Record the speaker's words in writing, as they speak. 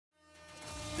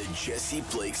Jesse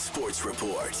Blake Sports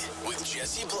Report with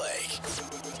Jesse Blake.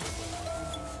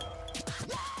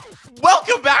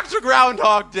 Welcome back to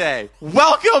Groundhog Day.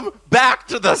 Welcome back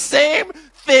to the same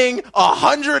thing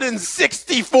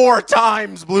 164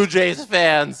 times, Blue Jays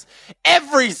fans.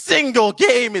 Every single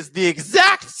game is the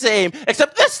exact same,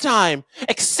 except this time,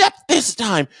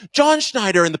 John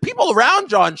Schneider and the people around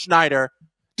John Schneider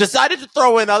decided to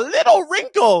throw in a little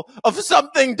wrinkle of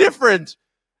something different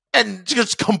and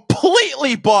just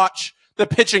completely botch the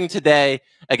pitching today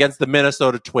against the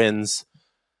Minnesota Twins.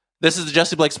 This is the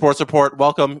Jesse Blake Sports Report.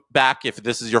 Welcome back. If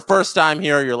this is your first time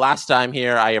here or your last time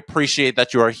here, I appreciate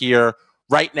that you are here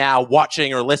right now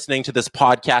watching or listening to this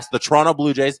podcast. The Toronto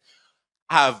Blue Jays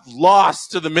have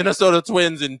lost to the Minnesota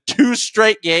Twins in 2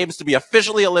 straight games to be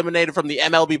officially eliminated from the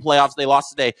MLB Playoffs. They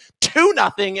lost today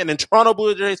 2-0, and in Toronto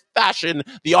Blue Jays fashion,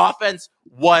 the offense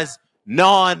was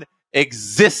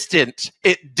non-existent.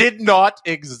 It did not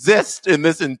exist in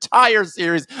this entire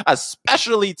series,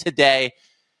 especially today.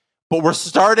 But we're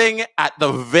starting at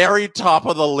the very top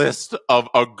of the list of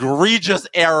egregious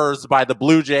errors by the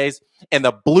Blue Jays and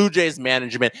the Blue Jays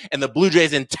management and the Blue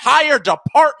Jays' entire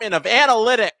department of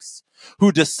analytics,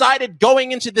 who decided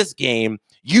going into this game,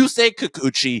 Yusei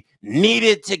Kikuchi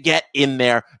needed to get in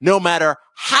there no matter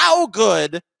how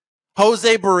good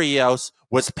José Berríos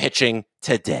was pitching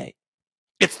today.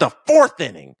 It's the 4th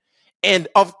inning. And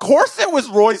of course it was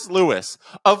Royce Lewis.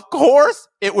 Of course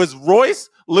it was Royce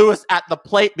Lewis at the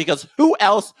plate, because who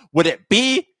else would it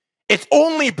be? It's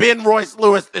only been Royce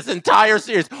Lewis this entire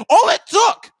series. All it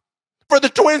took for the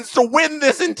Twins to win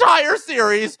this entire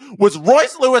series was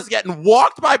Royce Lewis getting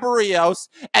walked by Berríos,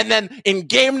 and then in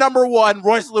game number 1,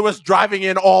 Royce Lewis driving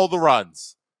in all the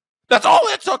runs. That's all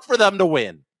it took for them to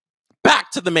win.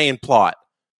 Back to the main plot.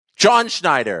 John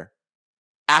Schneider,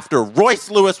 after Royce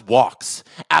Lewis walks,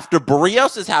 after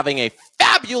Berríos is having a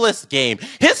fabulous game,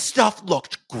 his stuff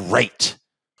looked great.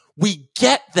 We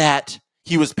get that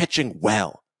he was pitching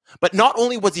well, but not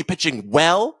only was he pitching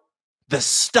well, the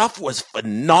stuff was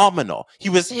phenomenal. He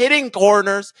was hitting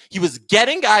corners. He was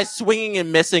getting guys swinging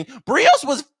and missing. Berríos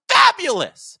was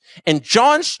fabulous. And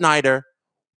John Schneider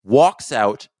walks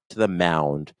out to the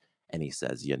mound and he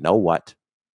says, you know what?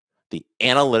 The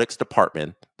analytics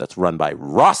department that's run by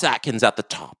Ross Atkins at the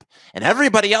top and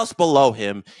everybody else below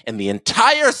him and the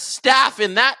entire staff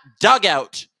in that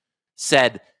dugout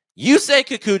said, Yusei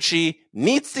Kikuchi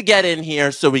needs to get in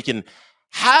here so we can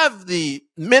have the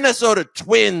Minnesota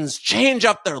Twins change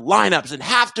up their lineups and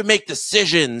have to make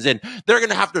decisions, and they're going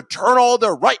to have to turn all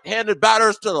their right-handed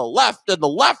batters to the left, and the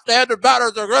left-handed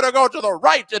batters are going to go to the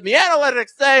right, and the analytics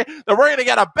say that we're going to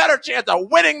get a better chance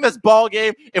of winning this ball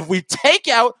game if we take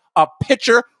out a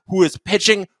pitcher who is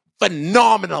pitching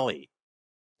phenomenally.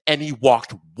 And he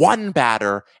walked one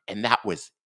batter, and that was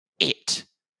it.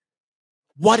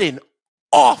 What an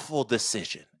awful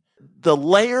decision. The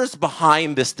layers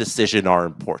behind this decision are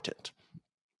important,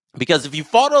 because if you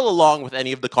follow along with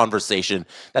any of the conversation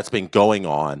that's been going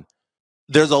on,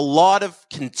 there's a lot of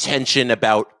contention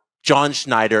about John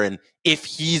Schneider and if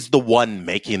he's the one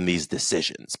making these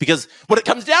decisions. Because what it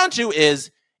comes down to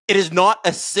is it is not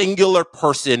a singular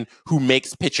person who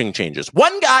makes pitching changes.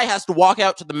 One guy has to walk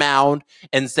out to the mound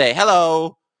and say,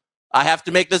 hello, I have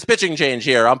to make this pitching change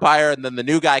here, umpire, and then the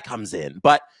new guy comes in.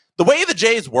 But the way the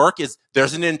Jays work is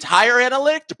there's an entire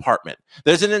analytic department.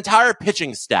 There's an entire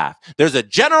pitching staff. There's a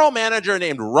general manager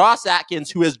named Ross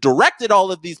Atkins who has directed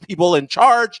all of these people in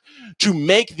charge to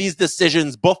make these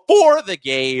decisions before the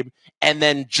game, and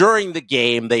then during the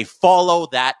game, they follow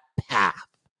that path.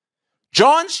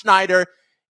 John Schneider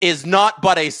is not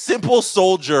but a simple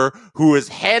soldier who is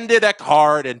handed a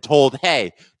card and told,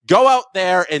 hey, go out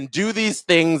there and do these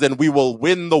things and we will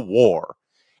win the war.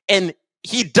 And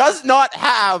he does not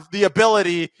have the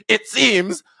ability, it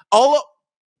seems,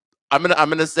 I'm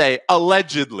gonna say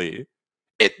allegedly,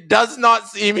 it does not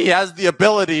seem he has the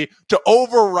ability to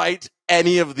overwrite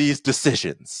any of these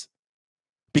decisions.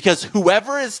 Because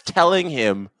whoever is telling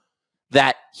him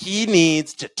that he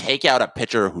needs to take out a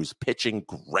pitcher who's pitching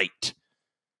great,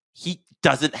 he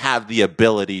doesn't have the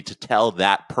ability to tell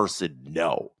that person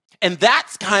no. And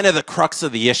that's kind of the crux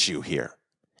of the issue here,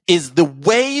 is the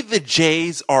way the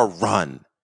Jays are run.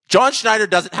 John Schneider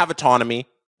doesn't have autonomy.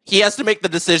 He has to make the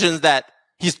decisions that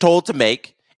he's told to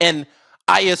make. And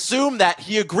I assume that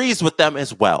he agrees with them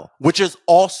as well, which is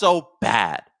also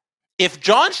bad. If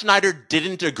John Schneider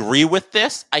didn't agree with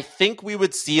this, I think we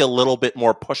would see a little bit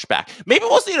more pushback. Maybe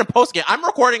we'll see it in postgame. I'm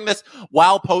recording this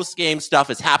while postgame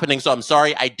stuff is happening, so I'm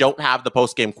sorry I don't have the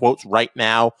postgame quotes right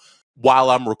now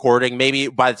while I'm recording. Maybe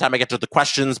by the time I get to the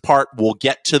questions part, I'll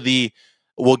get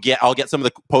some of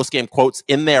the postgame quotes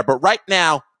in there. But right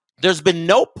now, There's been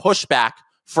no pushback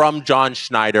from John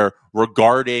Schneider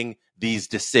regarding these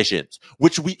decisions,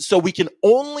 so we can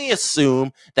only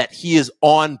assume that he is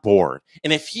on board.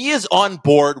 And if he is on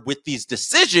board with these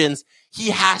decisions,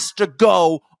 he has to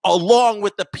go along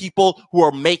with the people who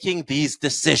are making these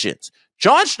decisions.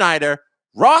 John Schneider,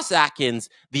 Ross Atkins,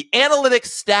 the analytics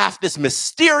staff, this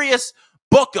mysterious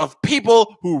book of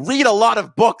people who read a lot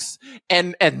of books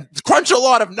and crunch a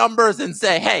lot of numbers and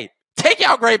say, hey, take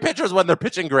out great pitchers when they're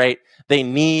pitching great. They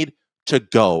need to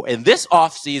go. And this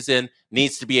offseason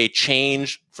needs to be a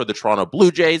change for the Toronto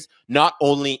Blue Jays, not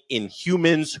only in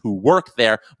humans who work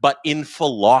there, but in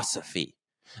philosophy.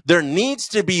 There needs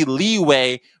to be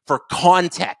leeway for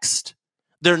context.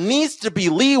 There needs to be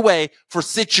leeway for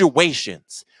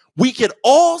situations. We could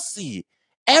all see,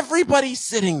 everybody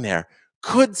sitting there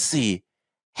could see,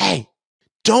 hey,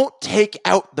 don't take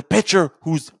out the pitcher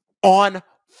who's on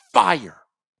fire.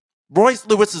 Royce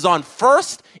Lewis is on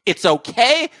first. It's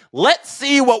okay. Let's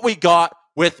see what we got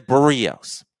with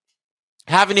Berríos.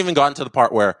 Haven't even gotten to the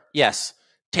part where, yes,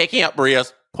 taking out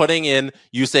Berríos, putting in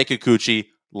Yusei Kikuchi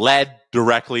led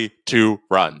directly 2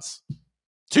 runs.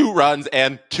 2 runs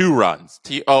and 2 runs.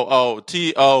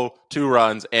 T-O-O, 2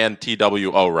 runs and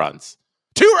T-W-O runs.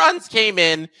 2 runs came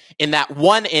in that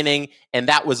one inning, and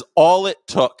that was all it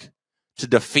took to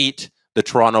defeat the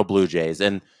Toronto Blue Jays.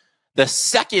 And the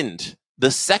second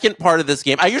part of this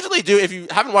game, I usually do, if you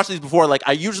haven't watched these before, or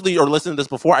listened to this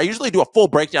before, I usually do a full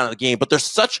breakdown of the game, but there's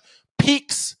such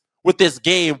peaks with this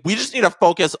game. We just need to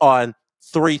focus on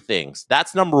 3 things.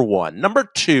 That's number 1. Number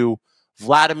 2,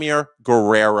 Vladimir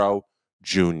Guerrero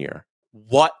Jr.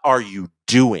 What are you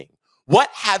doing? What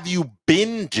have you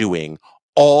been doing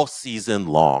all season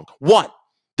long? 1,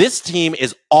 this team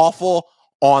is awful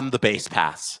on the base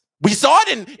pass. We saw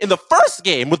it in the first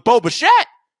game with Bo Bichette.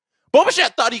 Bo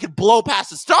Bichette thought he could blow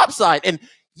past the stop sign. And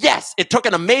yes, it took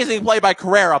an amazing play by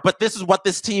Carrera, but this is what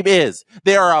this team is.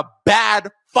 They are a bad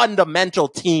fundamental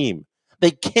team.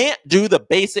 They can't do the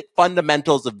basic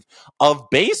fundamentals of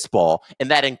baseball, and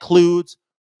that includes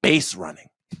base running.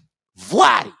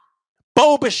 Vladdy,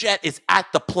 Bo Bichette is at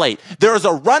the plate. There is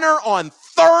a runner on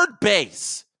third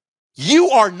base.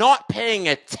 You are not paying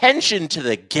attention to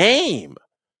the game.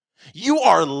 You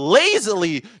are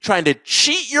lazily trying to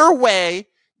cheat your way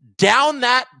down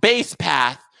that base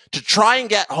path to try and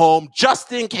get home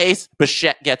just in case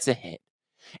Bichette gets a hit.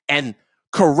 And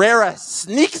Carrera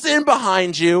sneaks in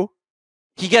behind you.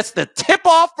 He gets the tip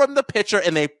off from the pitcher,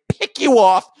 and they pick you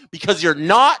off because you're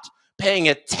not paying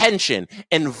attention.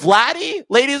 And Vladdy,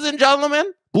 ladies and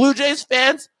gentlemen, Blue Jays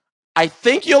fans, I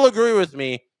think you'll agree with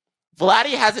me.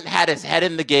 Vladdy hasn't had his head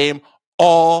in the game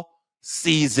all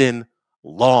season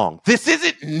long. This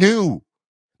isn't new.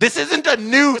 This isn't a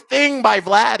new thing by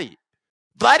Vladdy.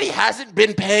 Vladdy hasn't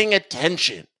been paying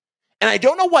attention. And I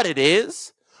don't know what it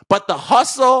is, but the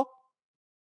hustle,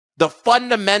 the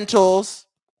fundamentals,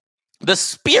 the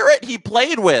spirit he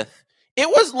played with, it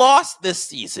was lost this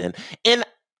season. And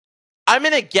I'm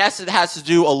going to guess it has to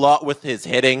do a lot with his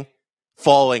hitting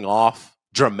falling off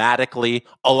dramatically,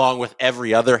 along with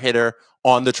every other hitter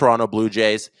on the Toronto Blue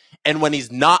Jays. And when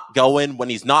he's not going, when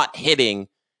he's not hitting,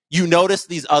 you notice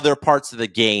these other parts of the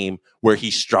game where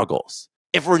he struggles.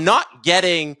 If we're not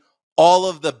getting all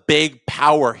of the big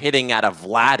power hitting out of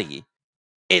Vladdy,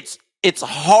 it's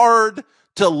hard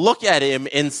to look at him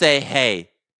and say,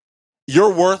 hey,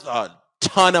 you're worth a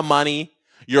ton of money.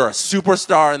 You're a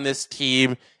superstar in this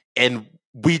team, and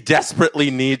we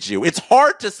desperately need you. It's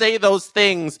hard to say those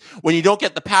things when you don't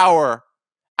get the power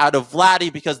out of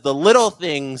Vladdy, because the little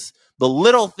things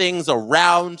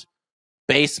around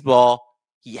baseball,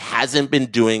 he hasn't been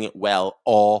doing it well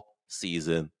all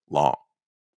season long.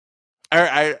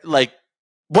 I like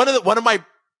one of my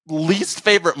least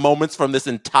favorite moments from this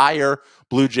entire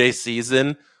Blue Jay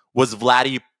season was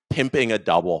Vladdy pimping a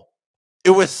double. It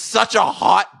was such a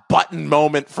hot button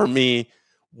moment for me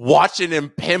watching him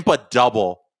pimp a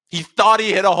double. He thought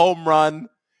he hit a home run.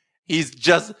 He's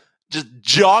just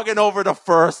jogging over to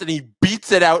first, and he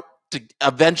beats it out to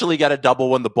eventually get a double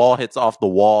when the ball hits off the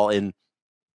wall. And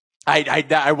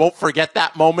I won't forget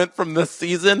that moment from this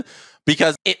season,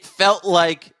 because it felt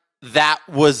like that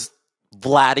was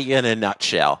Vladdy in a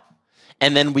nutshell.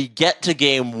 And then we get to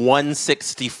game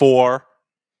 164,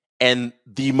 and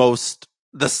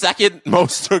the second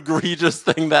most egregious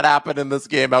thing that happened in this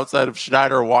game outside of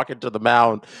Schneider walking to the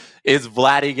mound is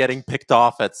Vladdy getting picked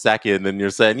off at second. And you're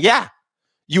saying, yeah,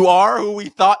 you are who we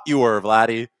thought you were,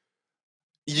 Vladdy.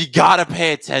 You got to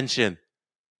pay attention.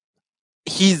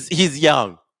 He's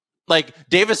young. Like,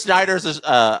 Davis Snyder's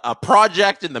a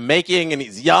project in the making, and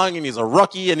he's young, and he's a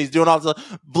rookie, and he's doing all this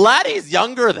stuff. Vladdy's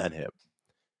younger than him.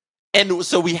 And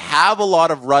so we have a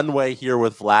lot of runway here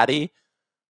with Vladdy,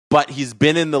 but he's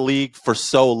been in the league for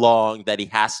so long that he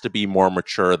has to be more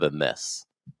mature than this.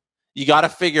 You got to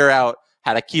figure out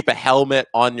how to keep a helmet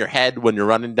on your head when you're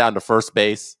running down to first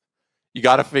base. You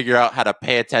got to figure out how to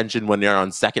pay attention when you're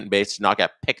on second base to not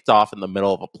get picked off in the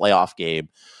middle of a playoff game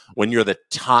when you're the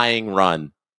tying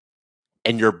run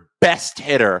and your best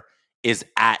hitter is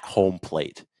at home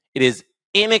plate. It is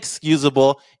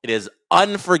inexcusable. It is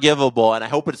unforgivable. And I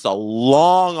hope it's a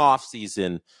long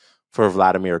offseason for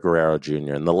Vladimir Guerrero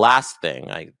Jr. And the last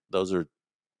thing, those are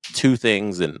two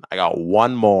things, and I got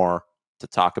one more to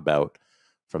talk about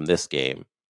from this game.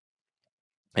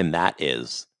 And that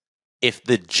is, if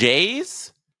the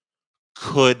Jays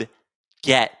could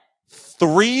get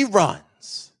 3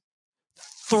 runs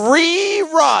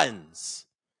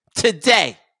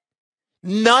today,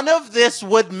 none of this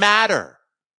would matter.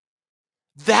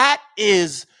 That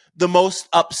is the most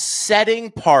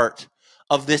upsetting part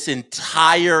of this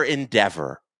entire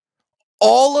endeavor.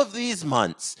 All of these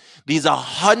months, these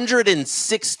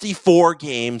 164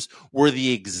 games were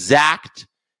the exact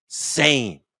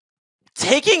same.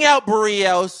 Taking out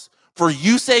Berríos for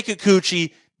Yusei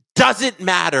Kikuchi doesn't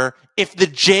matter if the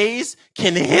Jays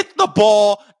can hit the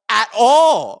ball at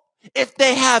all. If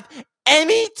they have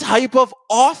any type of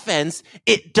offense,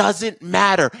 it doesn't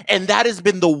matter. And that has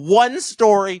been the one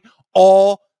story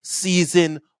all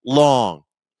season long.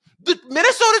 The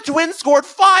Minnesota Twins scored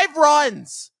 5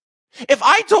 runs. If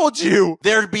I told you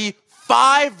there'd be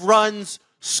 5 runs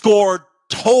scored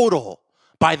total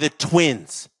by the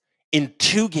Twins in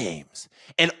 2 games,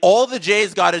 and all the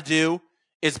Jays got to do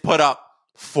is put up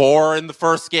 4 in the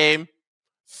first game,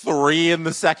 3 in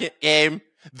the second game,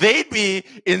 they'd be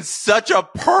in such a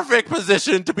perfect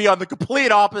position to be on the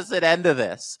complete opposite end of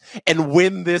this and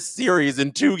win this series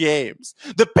in 2 games.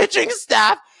 The pitching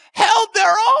staff held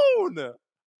their own.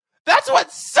 That's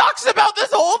what sucks about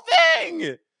this whole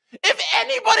thing. If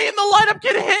anybody in the lineup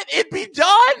can hit, it'd be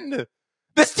done.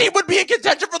 This team would be in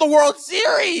contention for the World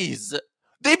Series.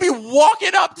 They'd be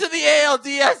walking up to the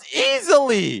ALDS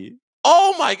easily.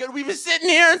 Oh my God, we've been sitting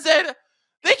here and said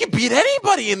they can beat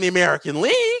anybody in the American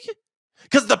League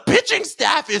because the pitching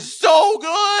staff is so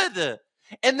good.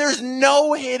 And there's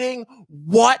no hitting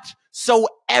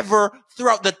whatsoever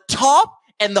throughout the top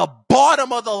and the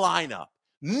bottom of the lineup.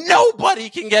 Nobody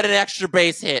can get an extra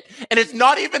base hit. And it's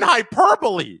not even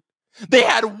hyperbole. They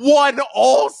had 1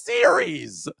 all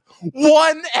series.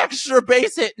 1 extra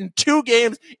base hit in 2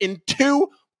 games in 2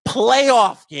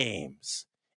 playoff games.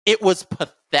 It was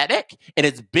pathetic, and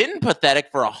it's been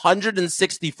pathetic for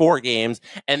 164 games,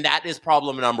 and that is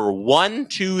problem number 1,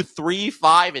 2, 3,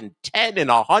 5, and 10 and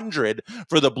 100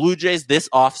 for the Blue Jays this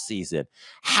offseason.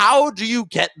 How do you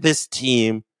get this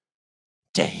team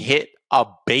to hit a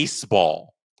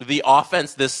baseball? The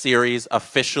offense this series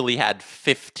officially had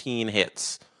 15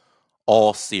 hits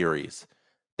all series.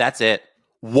 That's it.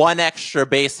 1 extra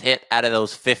base hit out of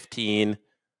those 15.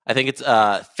 I think it's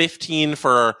 15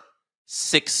 for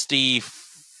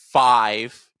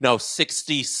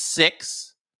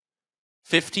 66.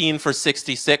 15 for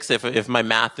 66. If my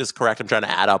math is correct, I'm trying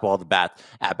to add up all the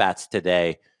at-bats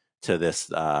today to this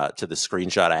to the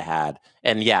screenshot I had.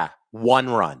 And yeah, 1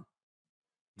 run.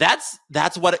 That's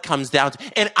what it comes down to.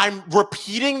 And I'm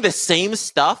repeating the same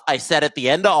stuff I said at the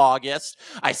end of August,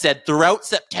 I said throughout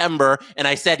September, and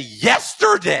I said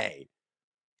yesterday.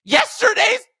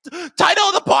 Yesterday's title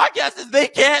of the podcast is They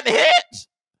Can't Hit.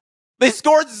 They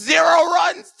scored 0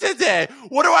 runs today.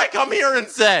 What do I come here and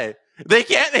say? They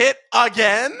can't hit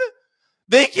again?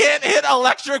 They can't hit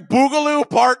Electric Boogaloo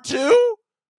Part 2?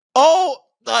 Oh,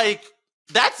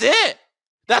 that's it.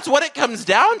 That's what it comes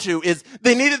down to, is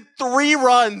they needed 3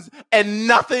 runs and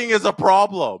nothing is a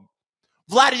problem.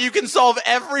 Vladdy, you can solve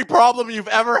every problem you've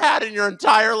ever had in your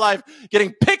entire life,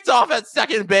 getting picked off at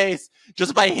second base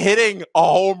just by hitting a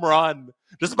home run,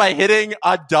 just by hitting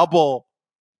a double.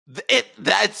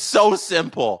 That's so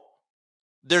simple.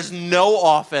 There's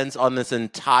no offense on this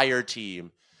entire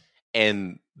team,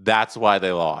 and that's why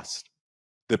they lost.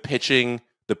 The pitching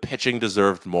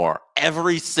deserved more.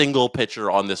 Every single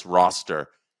pitcher on this roster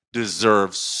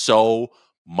deserves so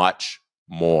much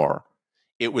more.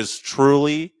 It was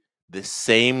truly the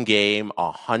same game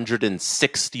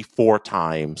 164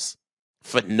 times.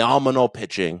 Phenomenal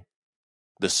pitching.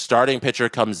 The starting pitcher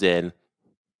comes in,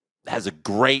 has a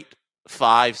great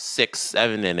 5, 6,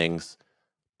 7 innings.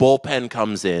 Bullpen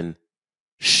comes in,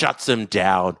 shuts him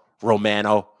down.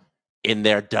 Romano in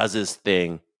there does his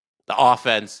thing. The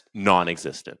offense,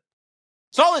 non-existent.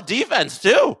 Solid defense,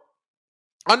 too.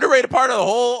 Underrated part of the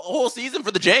whole season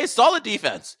for the Jays. Solid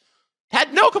defense.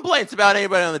 Had no complaints about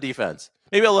anybody on the defense.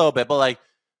 Maybe a little bit, but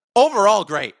Overall,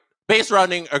 great. Base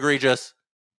running, egregious.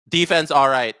 Defense, all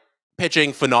right.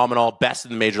 Pitching, phenomenal. Best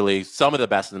in the major league. Some of the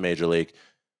best in the major league.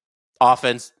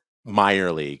 Offense,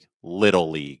 minor league,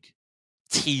 little league,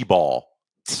 T-ball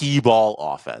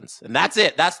offense. And that's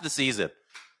it. That's the season.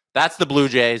 That's the Blue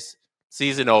Jays.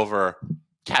 Season over.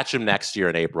 Catch them next year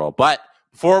in April. But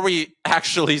before we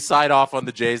actually sign off on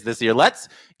the Jays this year, let's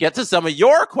get to some of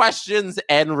your questions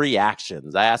and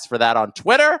reactions. I asked for that on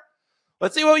Twitter.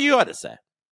 Let's see what you had to say.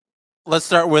 Let's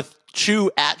start with Chu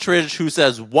Attridge, who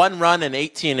says 1 run in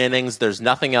 18 innings. There's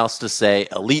nothing else to say.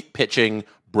 Elite pitching,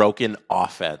 broken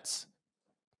offense.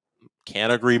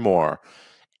 Can't agree more.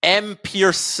 M.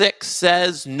 Pierce 6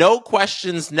 says, no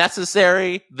questions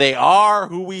necessary. They are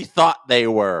who we thought they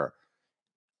were.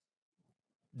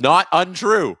 Not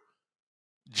untrue.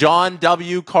 John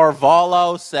W.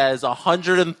 Carvalho says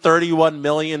 $131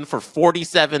 million for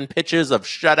 47 pitches of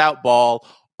shutout ball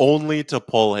only to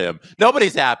pull him.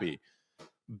 Nobody's happy.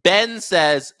 Ben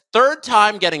says, 3rd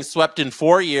time getting swept in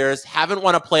 4 years, haven't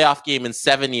won a playoff game in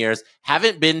 7 years,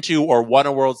 haven't been to or won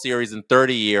a World Series in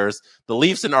 30 years. The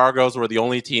Leafs and Argos were the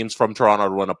only teams from Toronto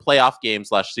to win a playoff game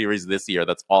 / series this year.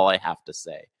 That's all I have to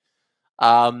say.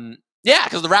 Yeah,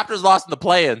 because the Raptors lost in the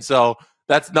play-in, so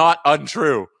that's not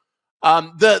untrue.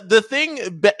 The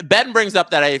thing Ben brings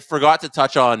up that I forgot to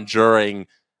touch on during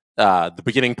the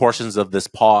beginning portions of this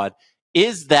pod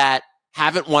is that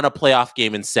haven't won a playoff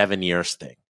game in 7 years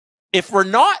thing. If we're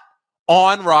not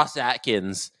on Ross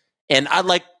Atkins, and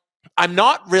I'm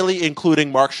not really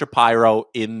including Mark Shapiro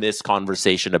in this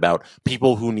conversation about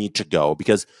people who need to go,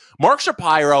 because Mark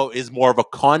Shapiro is more of a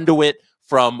conduit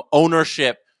from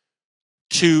ownership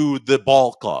to the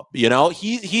ball club. You know,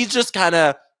 he's just kind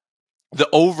of the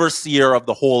overseer of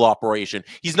the whole operation.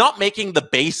 He's not making the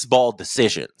baseball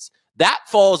decisions. That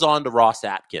falls on to Ross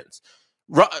Atkins.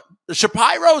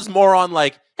 Shapiro's more on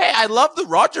like, hey, I love the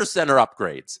Rogers Center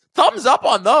upgrades. Thumbs up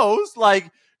on those.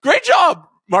 Like, great job,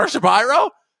 Mark Shapiro.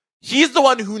 He's the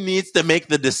one who needs to make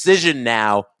the decision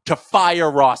now to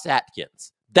fire Ross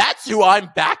Atkins. That's who I'm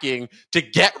backing to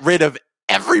get rid of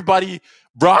everybody,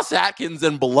 Ross Atkins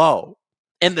and below.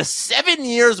 And the 7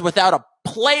 years without a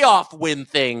playoff win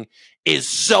thing is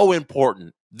so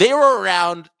important. They were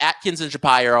around Atkins and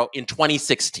Shapiro in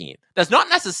 2016. That's not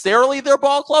necessarily their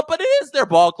ball club, but it is their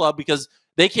ball club because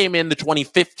they came in the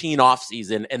 2015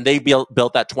 offseason and they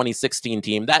built that 2016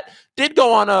 team that did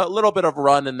go on a little bit of a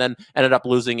run and then ended up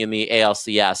losing in the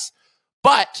ALCS.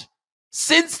 But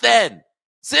since then,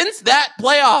 since that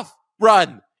playoff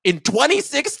run in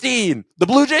 2016, the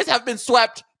Blue Jays have been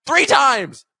swept 3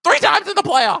 times. 3 times in the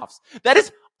playoffs. That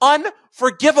is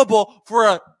unforgivable for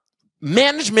a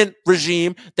management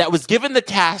regime that was given the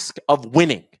task of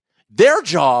winning. Their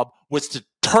job was to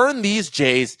turn these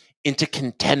Jays into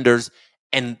contenders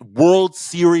and World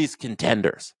Series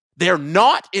contenders. They're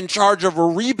not in charge of a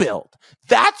rebuild.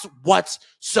 That's what's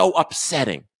so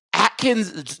upsetting.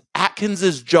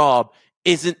 Atkins's job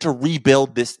isn't to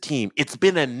rebuild this team. It's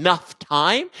been enough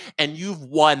time, and you've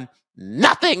won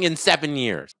nothing in 7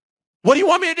 years. What do you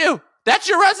want me to do? That's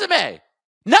your resume.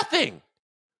 Nothing.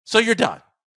 So you're done.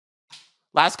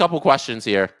 Last couple questions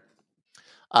here.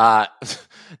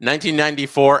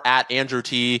 1994 at Andrew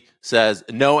T says,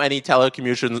 know any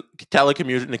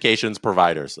telecommunications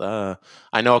providers? I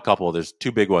know a couple. There's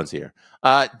 2 big ones here.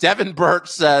 Devin Birch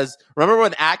says, remember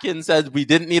when Atkins said we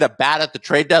didn't need a bat at the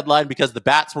trade deadline because the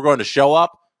bats were going to show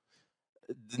up?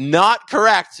 Not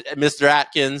correct, Mr.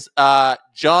 Atkins.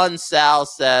 John Sal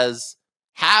says,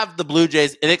 have the Blue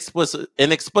Jays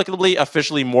inexplicably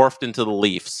officially morphed into the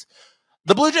Leafs?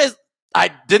 The Blue Jays, I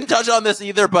didn't touch on this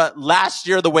either, but last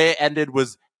year the way it ended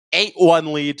was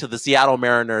 8-1 lead to the Seattle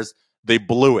Mariners. They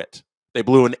blew it. They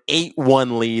blew an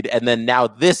 8-1 lead, and then now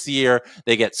this year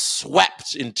they get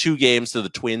swept in 2 games to the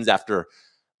Twins after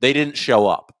they didn't show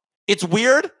up. It's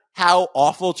weird how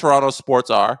awful Toronto sports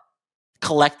are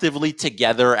collectively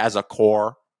together as a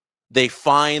core. They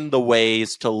find the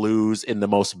ways to lose in the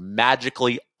most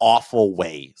magically awful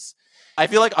ways. I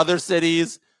feel like other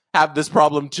cities have this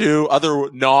problem too,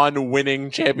 other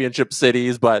non-winning championship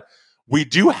cities, but we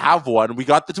do have one. We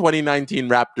got the 2019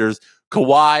 Raptors.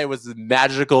 Kawhi was the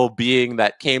magical being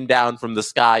that came down from the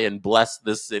sky and blessed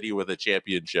this city with a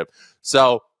championship.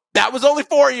 So that was only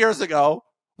 4 years ago.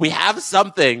 We have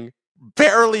something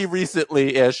fairly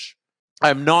recently-ish.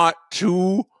 I'm not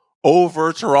too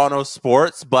over Toronto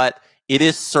sports, but it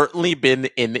has certainly been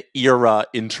an era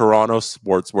in Toronto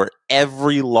sports where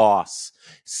every loss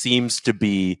seems to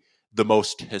be the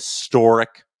most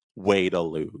historic way to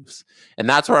lose. And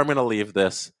that's where I'm going to leave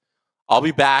this. I'll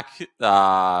be back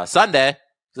Sunday,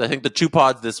 because I think the 2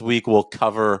 pods this week will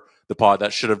cover the pod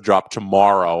that should have dropped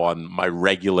tomorrow on my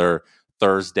regular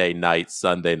Thursday night,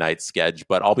 Sunday night schedule.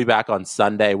 But I'll be back on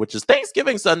Sunday, which is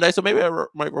Thanksgiving Sunday. So maybe I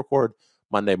might record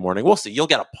Monday morning. We'll see. You'll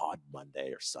get a pod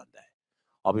Monday or Sunday.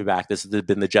 I'll be back. This has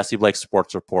been the Jesse Blake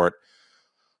Sports Report.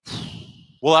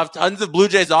 We'll have tons of Blue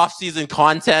Jays offseason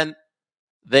content.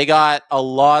 They got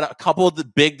a couple of the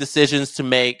big decisions to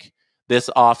make this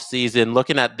offseason.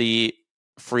 Looking at the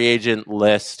free agent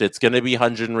list, it's going to be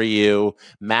Hyun-Jin Ryu,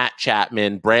 Matt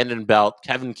Chapman, Brandon Belt,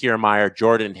 Kevin Kiermaier,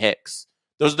 Jordan Hicks.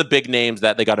 Those are the big names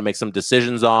that they got to make some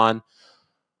decisions on.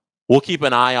 We'll keep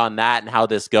an eye on that and how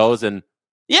this goes. And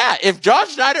yeah, if John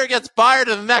Schneider gets fired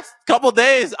in the next couple of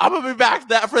days, I'm going to be back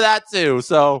for that too.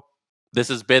 So this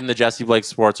has been the Jesse Blake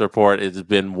Sports Report. It has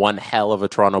been one hell of a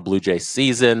Toronto Blue Jays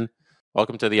season.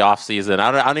 Welcome to the offseason.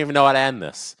 I don't even know how to end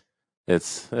this.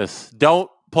 It's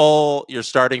don't pull your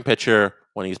starting pitcher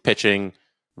when he's pitching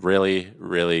really,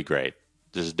 really great.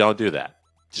 Just don't do that.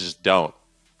 Just don't.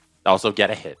 Also, get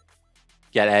a hit.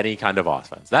 Get any kind of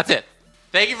offense. That's it.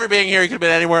 Thank you for being here. You could have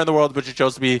been anywhere in the world, but you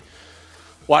chose to be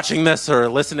watching this or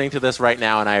listening to this right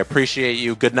now, and I appreciate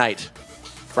you. Good night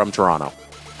from Toronto.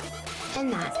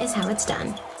 And that is how it's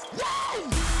done.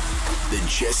 The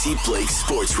Jesse Blake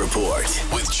Sports Report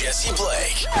with Jesse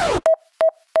Blake.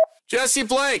 Jesse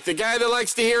Blake, the guy that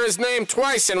likes to hear his name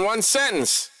twice in one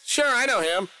sentence. Sure, I know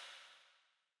him.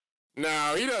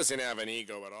 No, he doesn't have an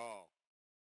ego at all.